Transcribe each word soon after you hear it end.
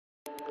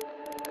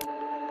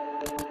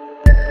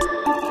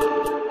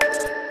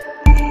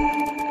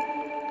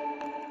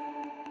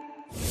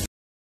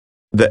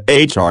The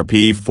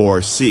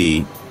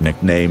HRP-4C,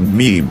 nicknamed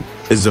Miim,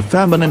 is a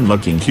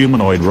feminine-looking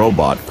humanoid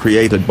robot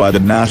created by the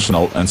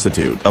National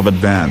Institute of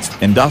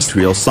Advanced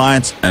Industrial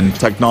Science and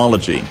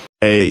Technology,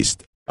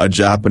 AIST, a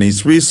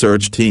Japanese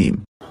research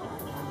team.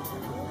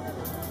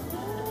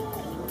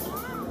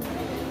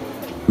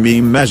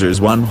 Miim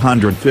measures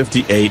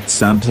 158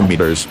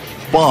 centimeters,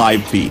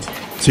 5 feet,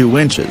 2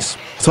 inches,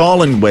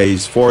 tall and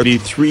weighs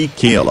 43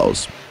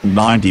 kilos,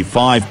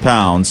 95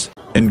 pounds,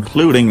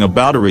 including a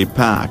battery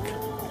pack.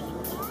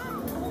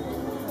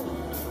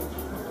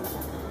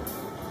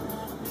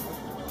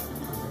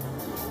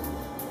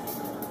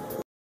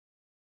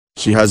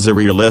 She has a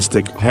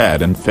realistic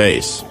head and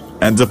face,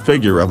 and the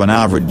figure of an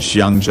average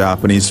young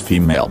Japanese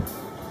female.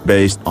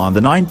 Based on the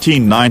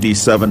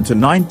 1997 to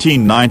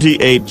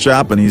 1998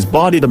 Japanese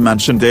Body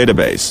Dimension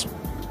database.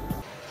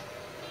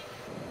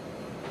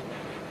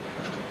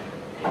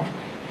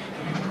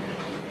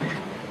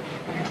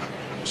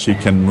 She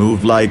can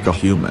move like a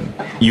human,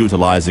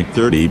 utilizing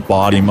 30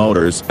 body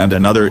motors and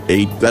another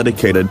 8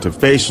 dedicated to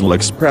facial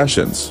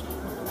expressions.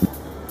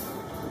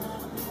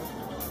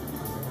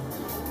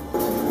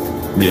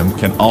 Miim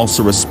can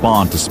also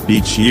respond to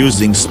speech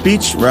using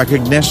speech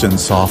recognition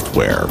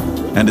software,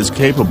 and is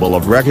capable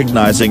of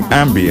recognizing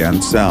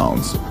ambient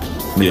sounds.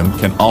 Miim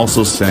can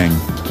also sing,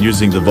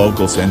 using the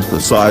vocal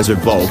synthesizer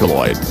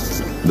Vocaloid.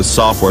 The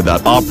software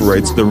that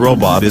operates the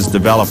robot is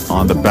developed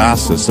on the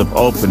basis of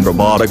Open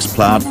Robotics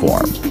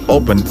Platform,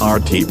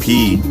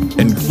 OpenRTP,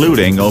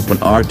 including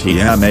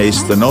OpenRTM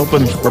AIST and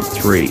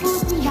HRP-4C.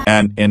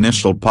 An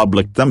initial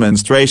public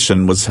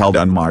demonstration was held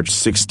on March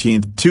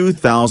 16,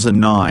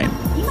 2009,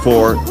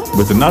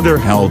 with another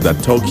held at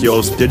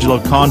Tokyo's Digital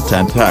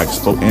Content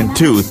Expo in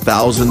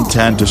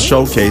 2010 to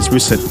showcase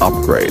recent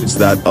upgrades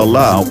that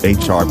allow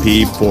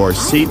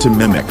HRP-4C to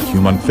mimic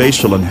human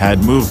facial and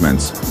head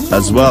movements,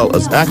 as well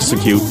as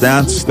execute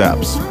dance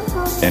steps.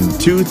 In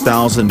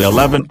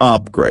 2011,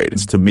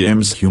 upgrades to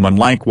Miim's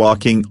human-like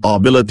walking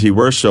ability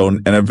were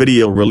shown in a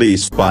video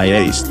released by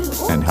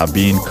AIST, and have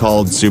been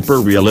called super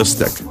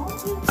realistic.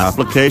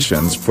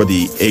 Applications for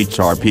the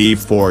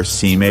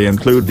HRP-4C may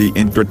include the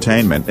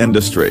entertainment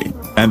industry,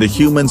 and the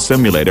human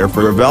simulator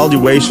for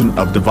evaluation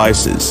of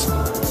devices.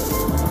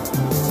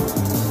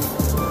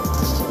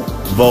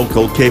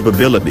 Vocal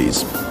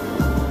capabilities.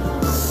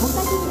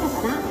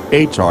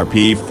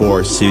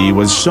 HRP-4C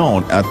was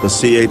shown at the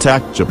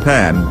CA-Tech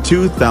Japan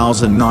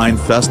 2009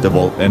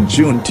 festival in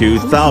June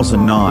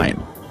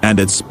 2009, and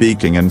its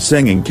speaking and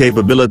singing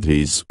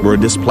capabilities were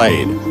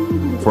displayed.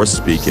 For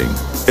speaking,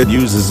 it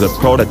uses a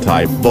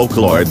prototype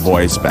Vocaloid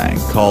voice bank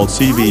called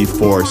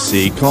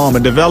CV4C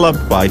common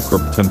developed by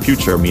Krypton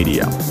Future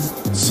Media.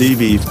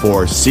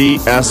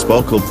 CV4C's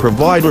vocal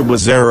provider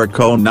was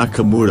Eriko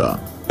Nakamura,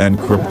 and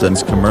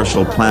Krypton's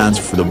commercial plans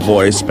for the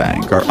voice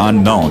bank are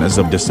unknown as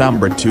of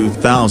December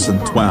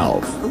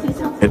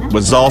 2012. It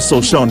was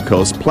also shown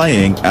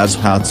cosplaying as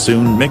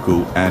Hatsune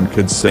Miku and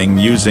could sing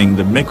using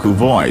the Miku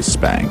voice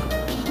bank.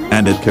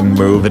 And it can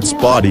move its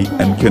body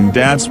and can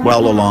dance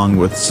well along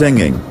with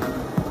singing.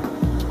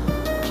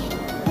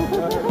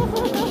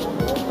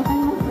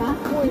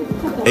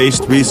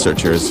 AIST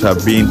researchers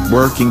have been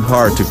working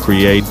hard to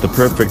create the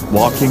perfect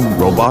walking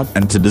robot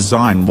and to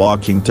design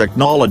walking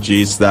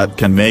technologies that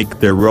can make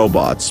their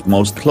robots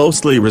most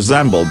closely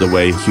resemble the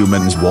way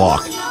humans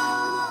walk.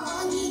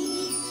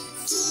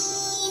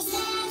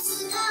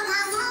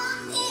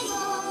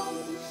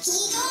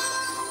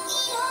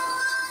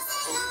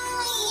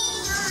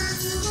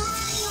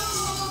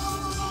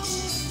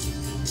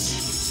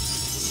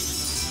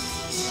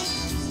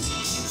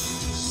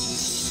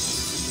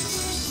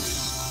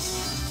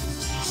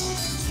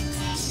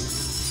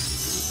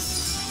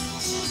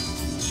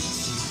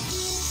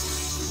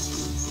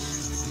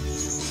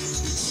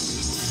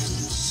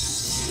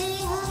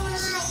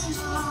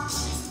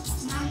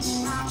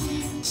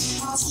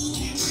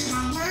 She